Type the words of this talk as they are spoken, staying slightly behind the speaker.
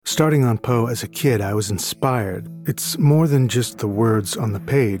Starting on Poe as a kid, I was inspired. It's more than just the words on the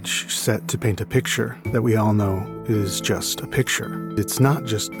page set to paint a picture that we all know is just a picture. It's not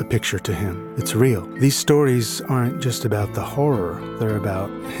just a picture to him. It's real. These stories aren't just about the horror. They're about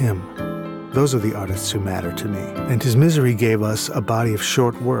him. Those are the artists who matter to me. And his misery gave us a body of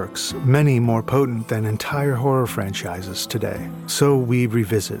short works, many more potent than entire horror franchises today. So we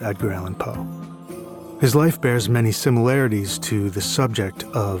revisit Edgar Allan Poe. His life bears many similarities to the subject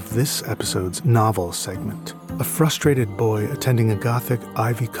of this episode's novel segment. A frustrated boy attending a Gothic,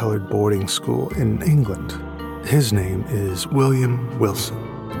 ivy-colored boarding school in England. His name is William Wilson.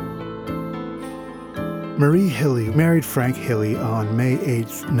 Marie Hilley married Frank Hilley on May 8,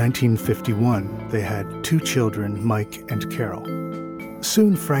 1951. They had 2 children, Mike and Carol.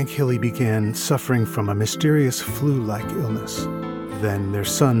 Soon Frank Hilley began suffering from a mysterious flu-like illness. Then their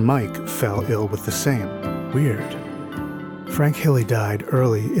son Mike fell ill with the same. Weird. Frank Hilley died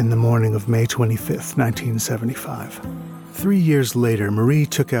early in the morning of May 25, 1975. 3 years later, Marie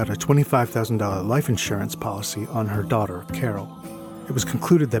took out a $25,000 life insurance policy on her daughter, Carol. It was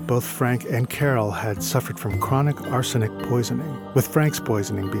concluded that both Frank and Carol had suffered from chronic arsenic poisoning, with Frank's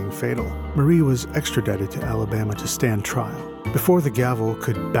poisoning being fatal. Marie was extradited to Alabama to stand trial. Before the gavel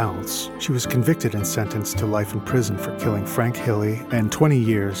could bounce, she was convicted and sentenced to life in prison for killing Frank Hilley and 20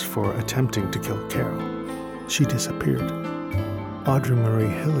 years for attempting to kill Carol. She disappeared. Audrey Marie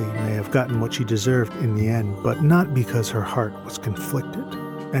Hilley may have gotten what she deserved in the end, but not because her heart was conflicted.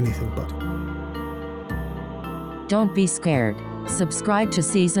 Anything but. Don't be scared. Subscribe to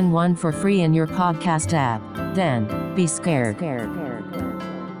Season 1 for free in your podcast app. Then, be scared.